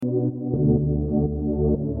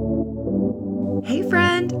Hey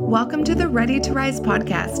friend, welcome to the Ready to Rise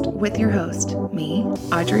podcast with your host, me,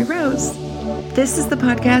 Audrey Rose. This is the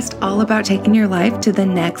podcast all about taking your life to the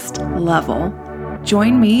next level.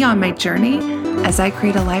 Join me on my journey as I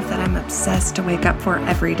create a life that I'm obsessed to wake up for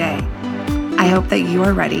every day. I hope that you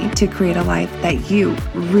are ready to create a life that you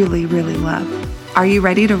really, really love. Are you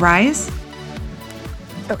ready to rise?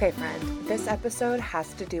 Okay, friend, this episode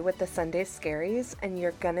has to do with the Sunday Scaries, and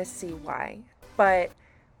you're gonna see why. But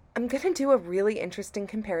I'm going to do a really interesting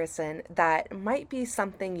comparison that might be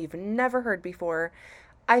something you've never heard before.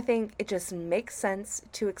 I think it just makes sense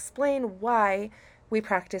to explain why we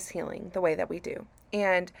practice healing the way that we do.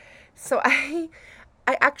 And so I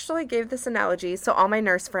actually gave this analogy, so all my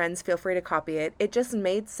nurse friends feel free to copy it. It just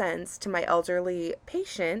made sense to my elderly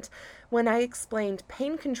patient when I explained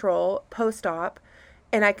pain control post-op,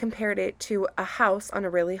 and I compared it to a house on a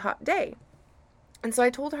really hot day. And so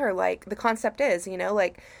I told her, the concept is,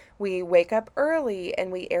 we wake up early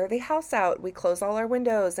and we air the house out. We close all our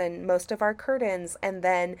windows and most of our curtains and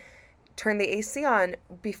then turn the AC on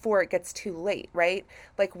before it gets too late, right?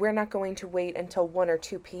 We're not going to wait until 1 or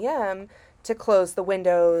 2 p.m. to close the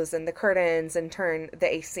windows and the curtains and turn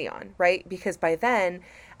the AC on, right? Because by then,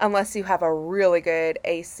 unless you have a really good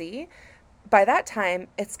AC, by that time,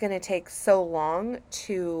 it's going to take so long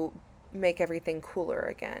to make everything cooler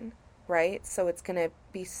again. Right? So it's going to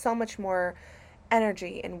be so much more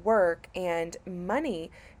energy and work and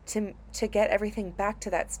money to get everything back to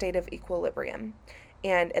that state of equilibrium.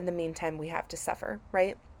 And in the meantime, we have to suffer,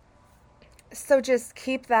 right? So just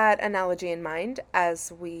keep that analogy in mind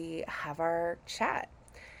as we have our chat.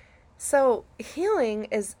 So healing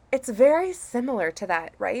it's very similar to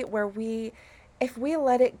that, right? Where if we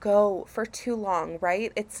let it go for too long,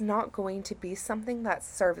 right, it's not going to be something that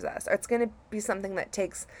serves us, or it's going to be something that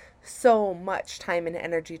takes so much time and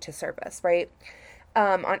energy to serve us, right?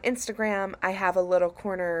 On Instagram, I have a little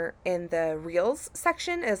corner in the Reels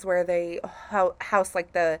section is where they house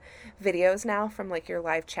the videos now from your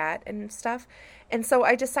live chat and stuff. And so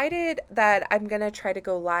I decided that I'm going to try to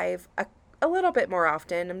go live a little bit more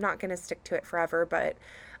often. I'm not going to stick to it forever, but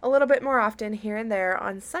a little bit more often here and there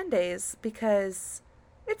on Sundays, because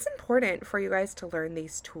it's important for you guys to learn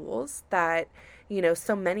these tools that,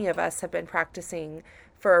 so many of us have been practicing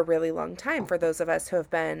for a really long time, for those of us who have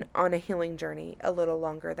been on a healing journey a little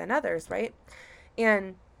longer than others, right?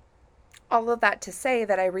 And all of that to say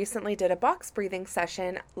that I recently did a box breathing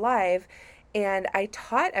session live, and I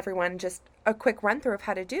taught everyone just a quick run through of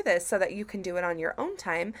how to do this so that you can do it on your own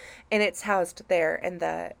time, and it's housed there in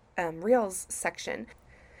the Reels section.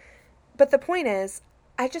 But the point is,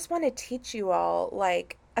 I just want to teach you all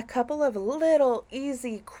a couple of little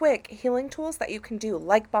easy, quick healing tools that you can do,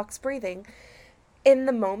 like box breathing, in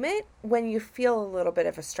the moment when you feel a little bit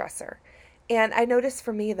of a stressor. And I notice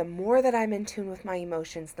for me, the more that I'm in tune with my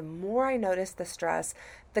emotions, the more I notice the stress,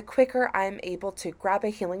 the quicker I'm able to grab a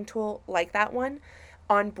healing tool like that one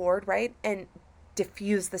on board, right? And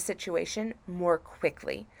diffuse the situation more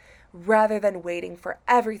quickly, rather than waiting for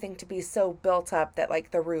everything to be so built up that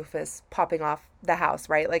the roof is popping off the house,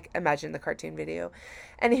 right? Imagine the cartoon video.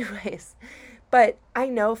 Anyways, but I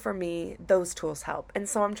know for me, those tools help. And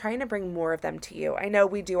so I'm trying to bring more of them to you. I know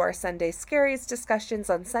we do our Sunday Scaries discussions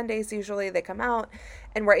on Sundays. Usually they come out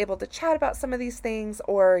and we're able to chat about some of these things,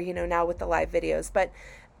 or, now with the live videos. But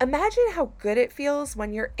imagine how good it feels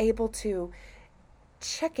when you're able to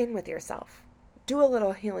check in with yourself. Do a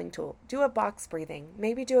little healing tool, do a box breathing,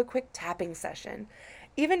 maybe do a quick tapping session,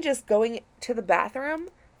 even just going to the bathroom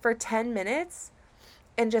for 10 minutes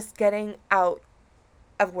and just getting out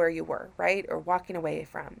of where you were, right? Or walking away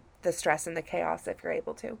from the stress and the chaos if you're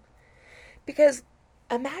able to. Because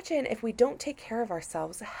imagine if we don't take care of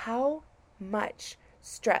ourselves, how much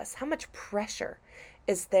stress, how much pressure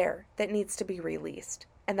is there that needs to be released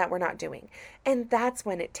and that we're not doing. And that's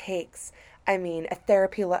when it takes a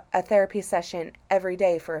therapy session every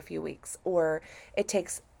day for a few weeks, or it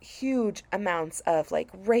takes huge amounts of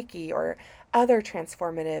Reiki or other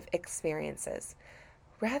transformative experiences,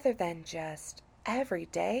 rather than just every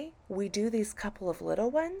day we do these couple of little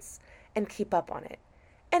ones and keep up on it.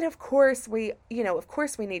 And of course we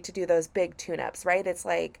need to do those big tune-ups, right? It's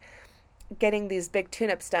getting these big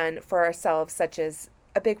tune-ups done for ourselves, such as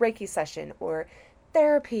a big Reiki session or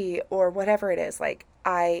therapy or whatever it is.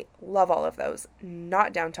 I love all of those,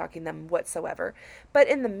 not down talking them whatsoever. But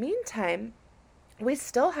in the meantime, we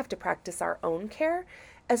still have to practice our own care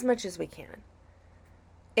as much as we can.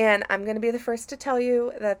 And I'm going to be the first to tell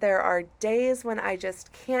you that there are days when I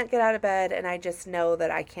just can't get out of bed and I just know that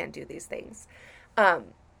I can't do these things.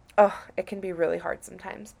 It can be really hard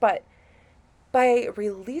sometimes. But by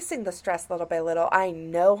releasing the stress little by little, I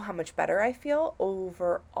know how much better I feel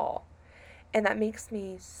overall. And that makes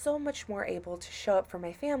me so much more able to show up for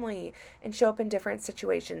my family and show up in different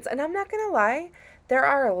situations. And I'm not going to lie, there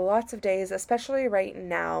are lots of days, especially right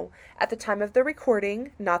now, at the time of the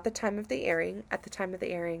recording, not the time of the airing. At the time of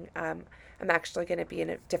the airing, I'm actually going to be in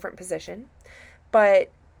a different position.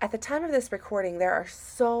 But at the time of this recording, there are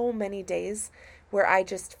so many days where I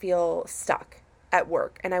just feel stuck at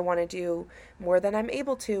work and I want to do more than I'm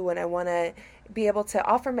able to, and I want to be able to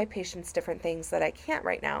offer my patients different things that I can't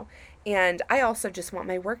right now. And I also just want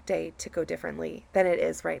my work day to go differently than it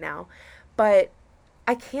is right now. But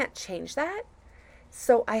I can't change that.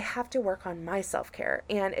 So I have to work on my self-care.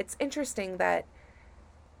 And it's interesting that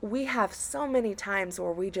we have so many times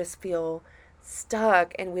where we just feel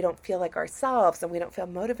stuck and we don't feel like ourselves and we don't feel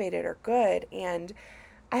motivated or good. And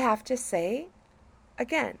I have to say,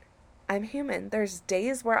 again, I'm human. There's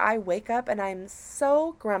days where I wake up and I'm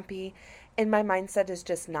so grumpy and my mindset is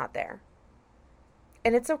just not there.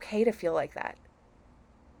 And it's okay to feel like that.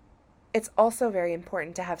 It's also very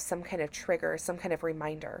important to have some kind of trigger, some kind of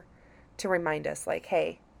reminder to remind us like,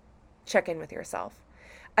 hey, check in with yourself.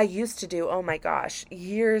 I used to do, oh my gosh,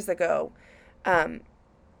 years ago,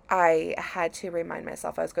 I had to remind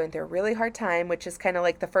myself I was going through a really hard time, which is kind of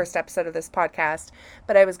like the first episode of this podcast,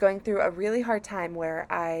 but I was going through a really hard time where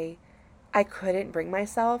I couldn't bring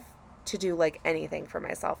myself to do like anything for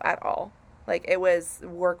myself at all. Like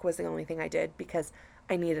work was the only thing I did because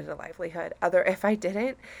I needed a livelihood. If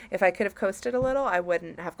I could have coasted a little, I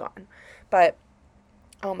wouldn't have gone. But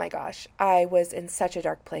oh my gosh, I was in such a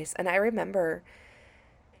dark place. And I remember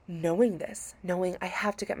knowing I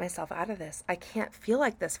have to get myself out of this. I can't feel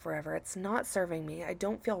like this forever. It's not serving me. I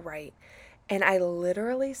don't feel right. And I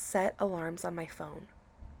literally set alarms on my phone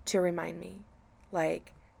to remind me,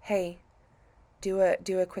 like, hey, do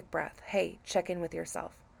a quick breath. Hey, check in with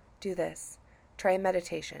yourself. Do this. Try a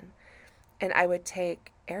meditation. And I would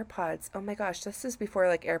take AirPods. Oh my gosh, this is before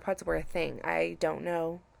like AirPods were a thing. I don't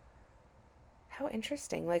know. How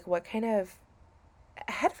interesting. Like what kind of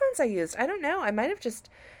headphones I used. I don't know. I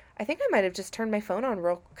think I might have just turned my phone on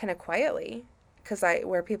real kind of quietly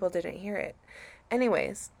where people didn't hear it.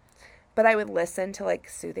 Anyways, but I would listen to like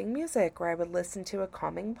soothing music, or I would listen to a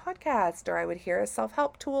calming podcast, or I would hear a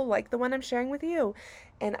self-help tool like the one I'm sharing with you.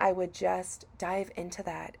 And I would just dive into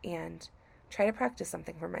that and try to practice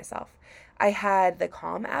something for myself. I had the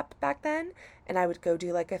Calm app back then, and I would go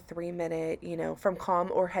do like a 3-minute, from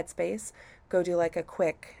Calm or Headspace, go do like a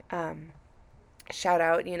quick shout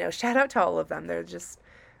out to all of them. They're just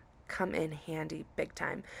come in handy big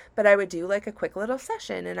time. But I would do like a quick little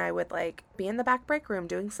session, and I would like be in the back break room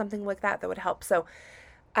doing something like that would help. So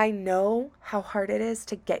I know how hard it is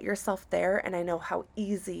to get yourself there, and I know how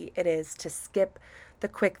easy it is to skip the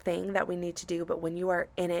quick thing that we need to do. But when you are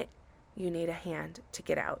in it, you need a hand to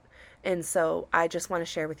get out. And so I just want to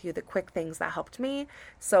share with you the quick things that helped me.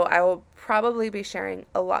 So I will probably be sharing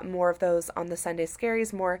a lot more of those on the Sunday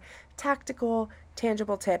Scaries, more tactical,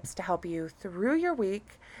 tangible tips to help you through your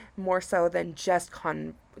week, more so than just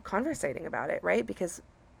conversating about it, right? Because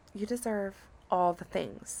you deserve all the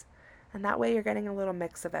things. And that way you're getting a little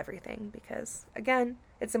mix of everything because, again,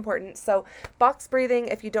 it's important. So box breathing,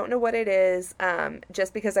 if you don't know what it is,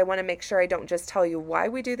 just because I want to make sure I don't just tell you why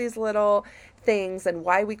we do these little things and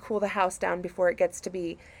why we cool the house down before it gets to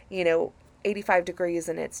be, 85 degrees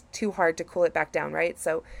and it's too hard to cool it back down, right?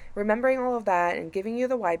 So remembering all of that and giving you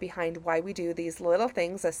the why behind why we do these little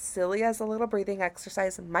things, as silly as a little breathing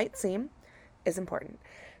exercise might seem, is important.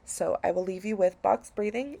 So I will leave you with box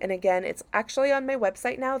breathing. And again, it's actually on my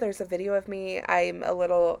website now. There's a video of me. I'm a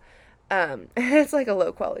little, it's like a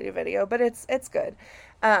low quality video, but it's good.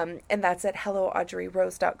 And that's at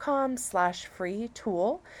helloaudreyrose.com/free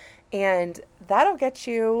tool. And that'll get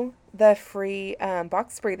you the free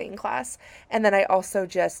box breathing class. And then I also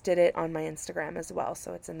just did it on my Instagram as well.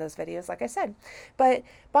 So it's in those videos, like I said. But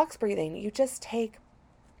box breathing, you just take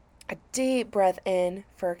a deep breath in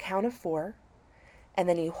for a count of 4. And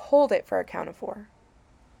then you hold it for a count of 4.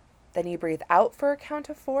 Then you breathe out for a count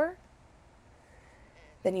of 4.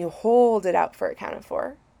 Then you hold it out for a count of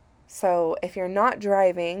 4. So if you're not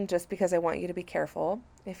driving, just because I want you to be careful,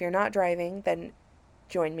 if you're not driving, then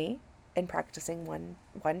join me in practicing one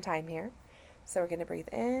time here. So we're going to breathe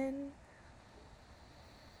in.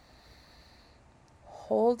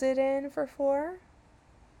 Hold it in for 4.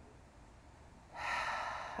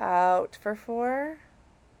 Out for 4.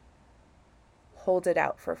 Hold it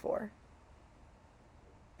out for 4.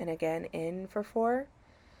 And again, in for 4.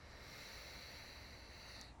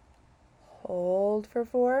 Hold for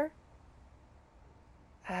 4.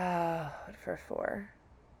 Out for 4.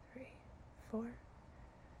 3, 4.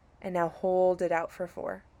 And now hold it out for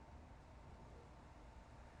 4.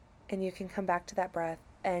 And you can come back to that breath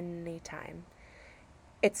anytime.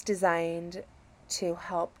 It's designed to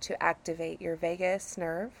help to activate your vagus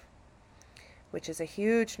nerve, which is a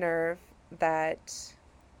huge nerve that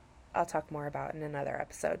I'll talk more about in another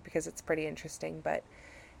episode because it's pretty interesting, but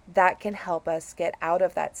that can help us get out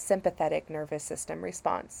of that sympathetic nervous system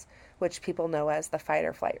response, which people know as the fight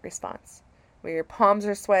or flight response, where your palms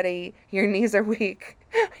are sweaty, your knees are weak,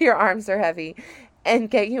 your arms are heavy, and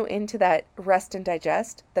get you into that rest and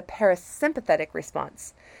digest, the parasympathetic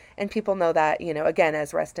response. And people know that, again,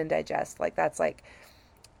 as rest and digest, like that's like,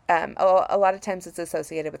 a lot of times it's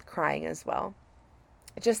associated with crying as well.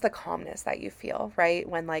 Just the calmness that you feel, right?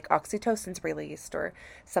 When like oxytocin's released or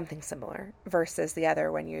something similar versus the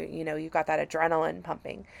other when you got that adrenaline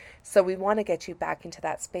pumping. So we want to get you back into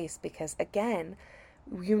that space because again,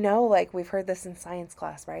 like we've heard this in science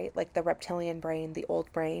class, right? Like the reptilian brain, the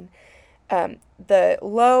old brain, the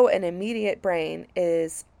low and immediate brain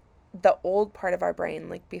is the old part of our brain,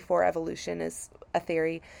 like before evolution is a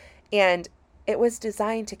theory. And it was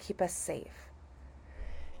designed to keep us safe.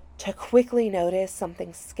 To quickly notice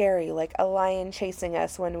something scary like a lion chasing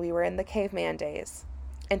us when we were in the caveman days,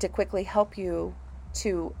 and to quickly help you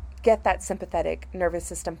to get that sympathetic nervous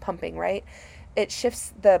system pumping, right? It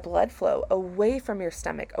shifts the blood flow away from your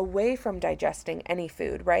stomach, away from digesting any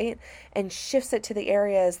food, right? And shifts it to the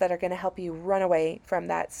areas that are going to help you run away from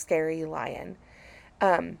that scary lion.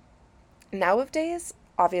 Nowadays,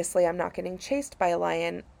 obviously, I'm not getting chased by a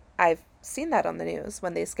lion. I've seen that on the news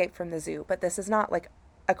when they escape from the zoo, but this is not like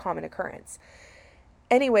a common occurrence.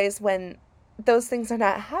 Anyways, when those things are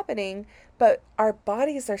not happening, but our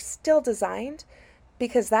bodies are still designed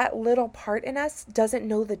because that little part in us doesn't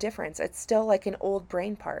know the difference. It's still like an old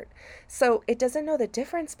brain part. So it doesn't know the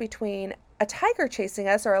difference between a tiger chasing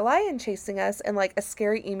us or a lion chasing us and like a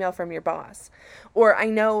scary email from your boss. Or I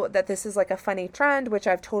know that this is like a funny trend, which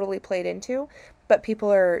I've totally played into, but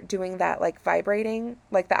people are doing that like vibrating,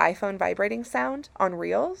 like the iPhone vibrating sound on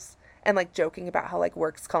Reels. And like joking about how like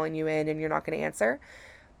work's calling you in and you're not going to answer.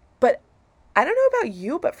 But I don't know about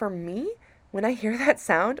you, but for me, when I hear that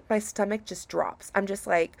sound, my stomach just drops. I'm just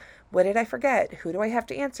like, what did I forget? Who do I have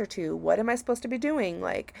to answer to? What am I supposed to be doing?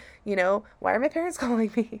 Like, why are my parents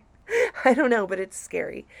calling me? I don't know, but it's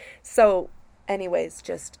scary. So anyways,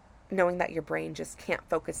 just knowing that your brain just can't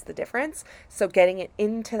focus the difference. So getting it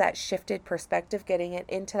into that shifted perspective, getting it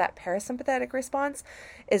into that parasympathetic response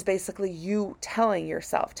is basically you telling your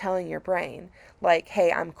brain like,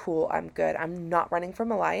 hey, I'm cool. I'm good. I'm not running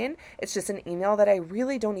from a lion. It's just an email that I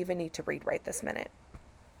really don't even need to read right this minute.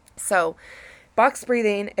 So box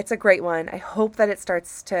breathing, it's a great one. I hope that it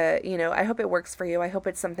starts to, I hope it works for you. I hope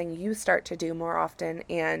it's something you start to do more often.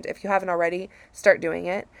 And if you haven't already, start doing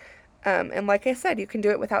it. And like I said, you can do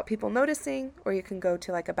it without people noticing, or you can go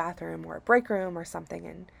to like a bathroom or a break room or something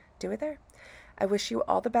and do it there. I wish you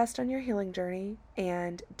all the best on your healing journey.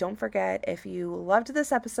 And don't forget, if you loved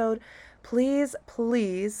this episode, please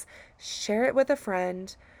share it with a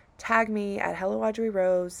friend. Tag me at Hello Audrey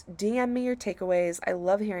Rose. DM me your takeaways. I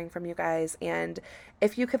love hearing from you guys. And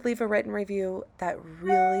if you could leave a written review, that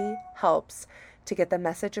really helps to get the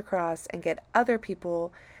message across and get other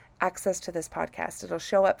people access to this podcast. It'll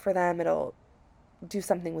show up for them. It'll do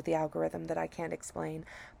something with the algorithm that I can't explain.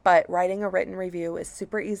 But writing a written review is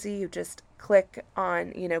super easy. You just click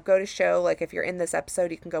on, go to show. Like if you're in this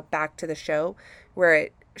episode, you can go back to the show where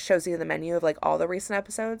it shows you the menu of like all the recent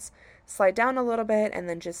episodes. Slide down a little bit, and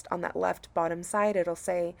then just on that left bottom side, it'll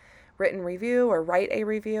say written review or write a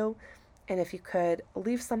review. And if you could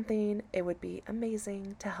leave something, it would be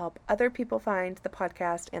amazing to help other people find the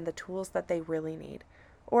podcast and the tools that they really need.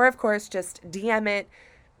 Or, of course, just DM it,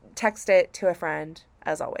 text it to a friend,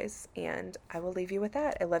 as always. And I will leave you with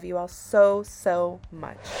that. I love you all so, so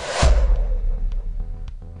much.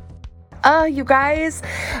 You guys,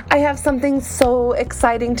 I have something so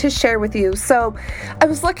exciting to share with you. So I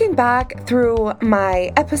was looking back through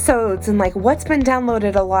my episodes and like what's been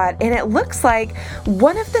downloaded a lot. And it looks like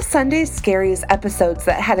one of the Sunday Scaries episodes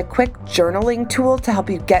that had a quick journaling tool to help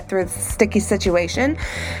you get through the sticky situation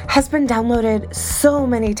has been downloaded so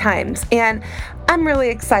many times. And I'm really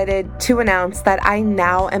excited to announce that I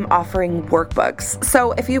now am offering workbooks.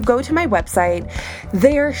 So if you go to my website,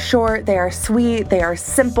 they are short, they are sweet, they are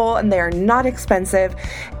simple, and they are not expensive.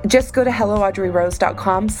 Just go to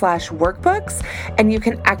helloaudreyrose.com/workbooks, and you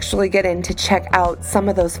can actually get in to check out some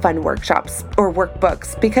of those fun workshops or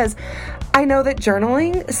workbooks, because I know that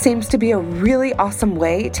journaling seems to be a really awesome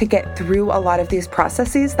way to get through a lot of these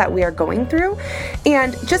processes that we are going through.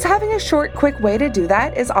 And just having a short, quick way to do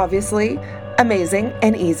that is obviously amazing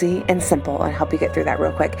and easy and simple and help you get through that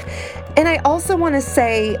real quick. And I also want to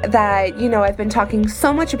say that, I've been talking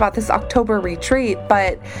so much about this October retreat,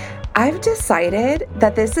 but I've decided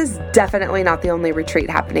that this is definitely not the only retreat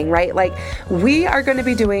happening, right? Like, we are going to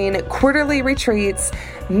be doing quarterly retreats,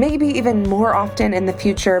 maybe even more often in the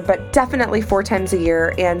future, but definitely 4 times a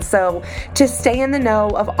year. And so to stay in the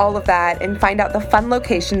know of all of that and find out the fun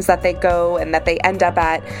locations that they go and that they end up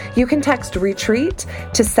at, you can text retreat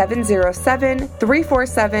to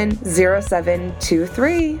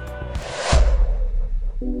 707-347-0723.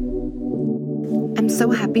 I'm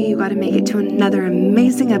so happy you got to make it to another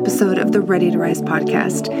amazing episode of the Ready to Rise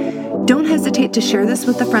podcast. Don't hesitate to share this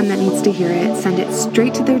with a friend that needs to hear it. Send it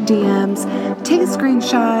straight to their DMs, take a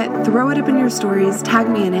screenshot, throw it up in your stories, tag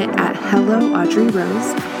me in it at Hello Audrey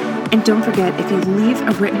Rose. And don't forget, if you leave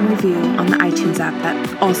a written review on the iTunes app,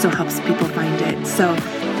 that also helps people find it. So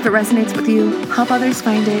if it resonates with you, help others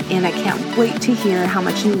find it. And I can't wait to hear how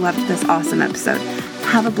much you loved this awesome episode.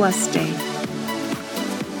 Have a blessed day.